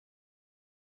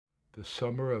the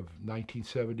summer of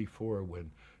 1974,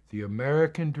 when the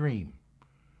American Dream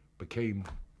became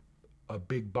a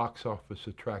big box office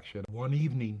attraction. One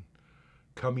evening,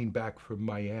 coming back from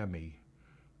Miami,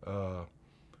 uh,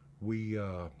 we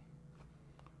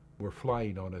were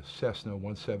flying on a Cessna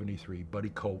 173. Buddy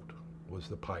Colt was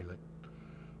the pilot.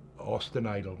 Austin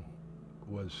Idol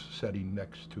was sitting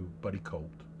next to Buddy Colt.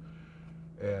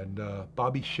 And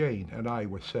Bobby Shane and I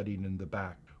were sitting in the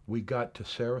back. We got to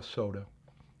Sarasota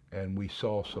and we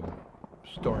saw some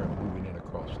storm moving in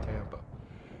across Tampa.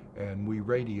 And we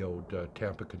radioed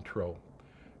Tampa Control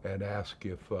and asked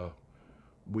if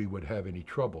we would have any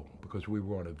trouble because we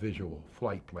were on a visual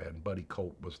flight plan. Buddy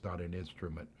Colt was not an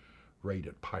instrument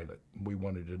rated pilot. We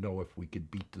wanted to know if we could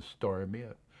beat the storm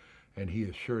in, and he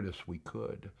assured us we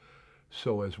could.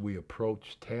 So as we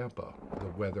approached Tampa, the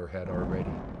weather had already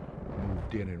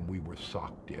moved in and we were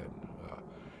socked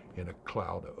in a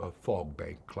cloud, a fog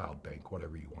bank, cloud bank,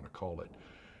 whatever you want to call it.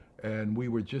 And we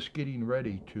were just getting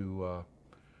ready to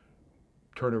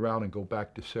turn around and go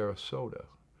back to Sarasota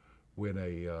when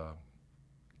a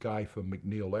guy from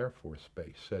McNeil Air Force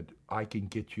Base said, "I can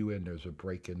get you in, there's a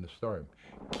break in the storm.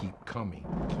 Keep coming,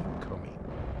 keep coming."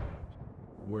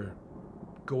 We're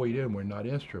going in, we're not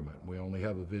instrument. We only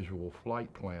have a visual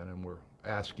flight plan, and we're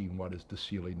asking what is the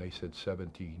ceiling. They said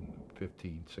 17,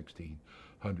 15,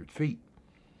 1600 feet.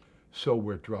 So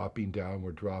we're dropping down,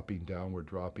 we're dropping down, we're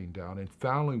dropping down. And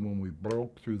finally, when we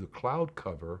broke through the cloud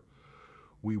cover,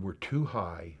 we were too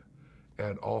high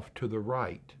and off to the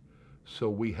right. So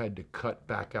we had to cut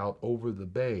back out over the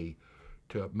bay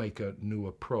to make a new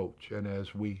approach. And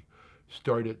as we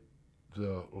started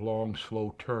the long,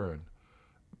 slow turn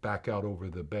back out over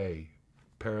the bay,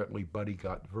 apparently Buddy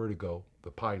got vertigo, the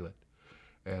pilot,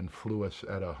 and flew us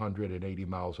at 180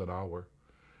 miles an hour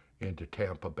into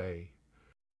Tampa Bay.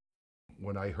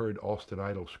 When I heard Austin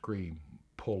Idol scream,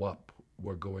 "Pull up,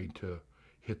 we're going to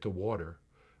hit the water,"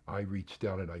 I reached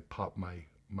down and I popped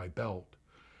my belt,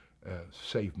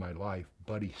 saved my life.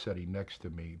 Buddy sitting next to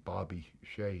me, Bobby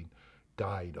Shane,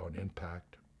 died on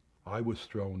impact. I was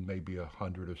thrown maybe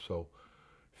 100 or so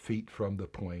feet from the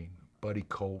plane. Buddy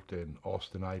Colt and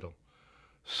Austin Idol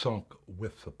sunk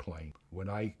with the plane. When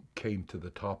I came to the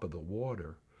top of the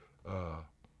water,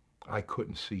 I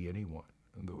couldn't see anyone.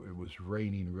 It was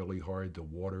raining really hard. The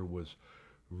water was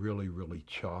really, really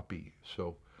choppy.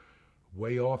 So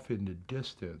way off in the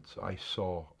distance, I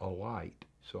saw a light.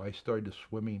 So I started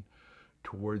swimming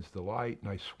towards the light,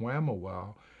 and I swam a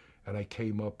while, and I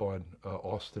came up on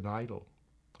Austin Idol.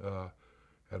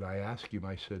 And I asked him,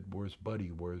 I said, "Where's Buddy?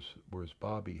 Where's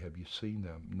Bobby? Have you seen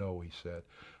them?" "No," he said.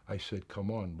 I said, "Come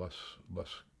on,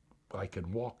 I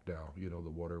can walk now." You know, the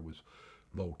water was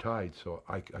low tide. So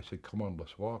I said, "Come on,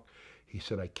 let's walk." He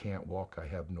said, "I can't walk, I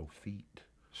have no feet."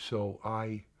 So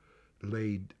I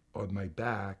laid on my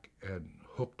back and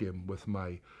hooked him with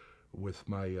my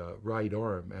right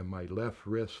arm, and my left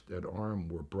wrist and arm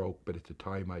were broke, but at the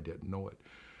time I didn't know it.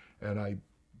 And I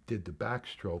did the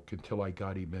backstroke until I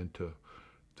got him into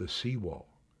the seawall.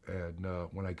 And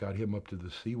when I got him up to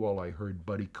the seawall, I heard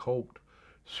Buddy Colt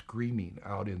screaming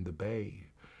out in the bay.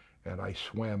 And I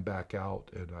swam back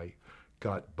out and I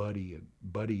got Buddy, and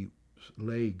Buddy's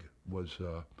leg was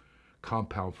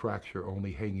compound fracture,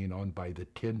 only hanging on by the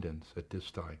tendons at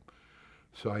this time.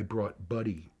 So I brought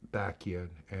Buddy back in,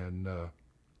 and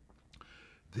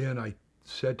then I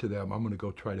said to them, "I'm going to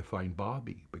go try to find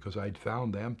Bobby," because I'd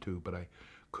found them too, but I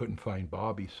couldn't find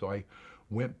Bobby. So I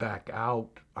went back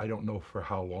out. I don't know for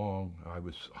how long. I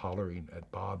was hollering at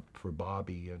for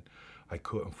Bobby, and I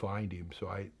couldn't find him. So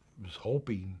I was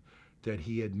hoping that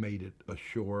he had made it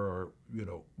ashore, or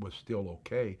was still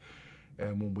okay.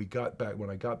 And when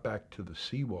I got back to the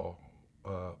seawall,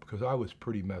 because I was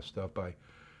pretty messed up, I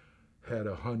had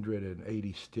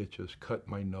 180 stitches, cut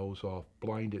my nose off,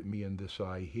 blinded me in this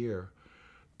eye here,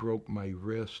 broke my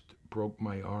wrist, broke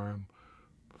my arm,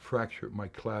 fractured my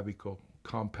clavicle,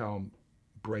 compound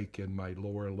break in my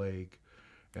lower leg,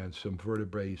 and some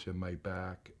vertebrae in my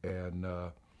back. And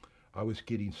I was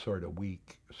getting sort of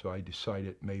weak, so I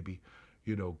decided maybe,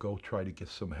 go try to get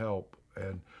some help.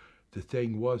 And the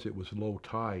thing was, it was low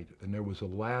tide, and there was a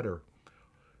ladder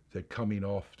that coming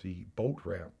off the boat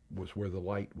ramp was where the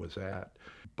light was at.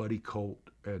 Buddy Colt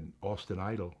and Austin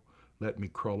Idol let me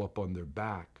crawl up on their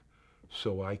back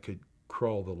so I could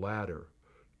crawl the ladder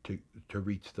to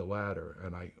reach the ladder.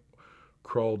 And I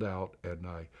crawled out, and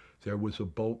there was a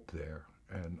boat there,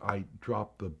 and I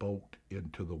dropped the boat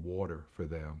into the water for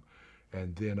them.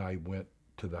 And then I went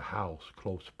to the house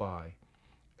close by,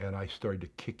 and I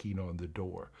started kicking on the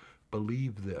door.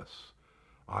 Believe this,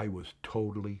 I was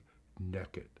totally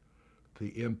naked.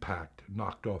 The impact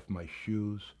knocked off my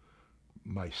shoes,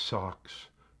 my socks,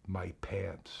 my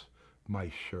pants,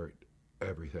 my shirt,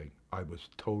 everything. I was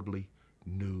totally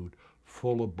nude,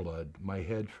 full of blood. My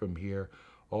head from here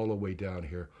all the way down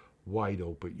here, wide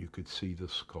open. You could see the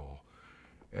skull.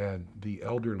 And the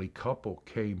elderly couple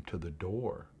came to the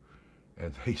door,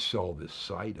 and they saw this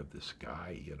sight of this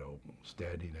guy,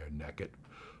 standing there naked,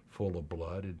 full of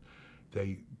blood. And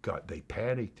they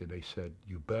panicked, and they said,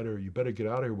 you better get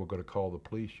out of here. We're going to call the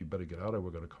police. You better get out of here.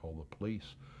 We're going to call the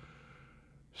police.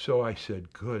 So I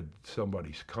said, good,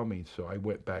 somebody's coming. So I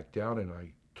went back down and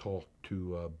I talked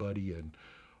to Buddy and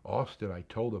Austin. I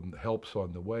told them help's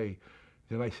on the way.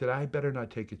 Then I said, I better not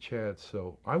take a chance.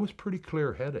 So I was pretty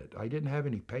clear-headed. I didn't have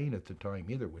any pain at the time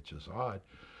either, which is odd.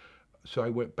 So I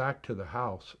went back to the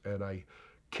house and I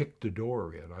kicked the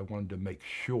door in. I wanted to make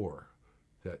sure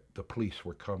that the police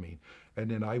were coming.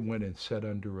 And then I went and sat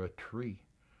under a tree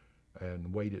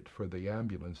and waited for the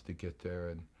ambulance to get there.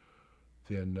 And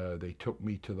then they took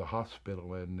me to the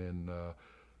hospital. And then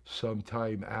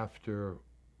sometime after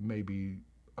maybe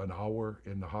an hour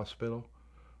in the hospital,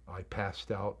 I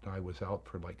passed out, and I was out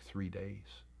for like 3 days.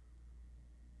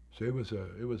 So it was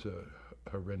a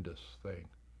horrendous thing,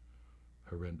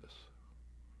 horrendous.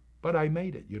 But I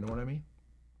made it, you know what I mean?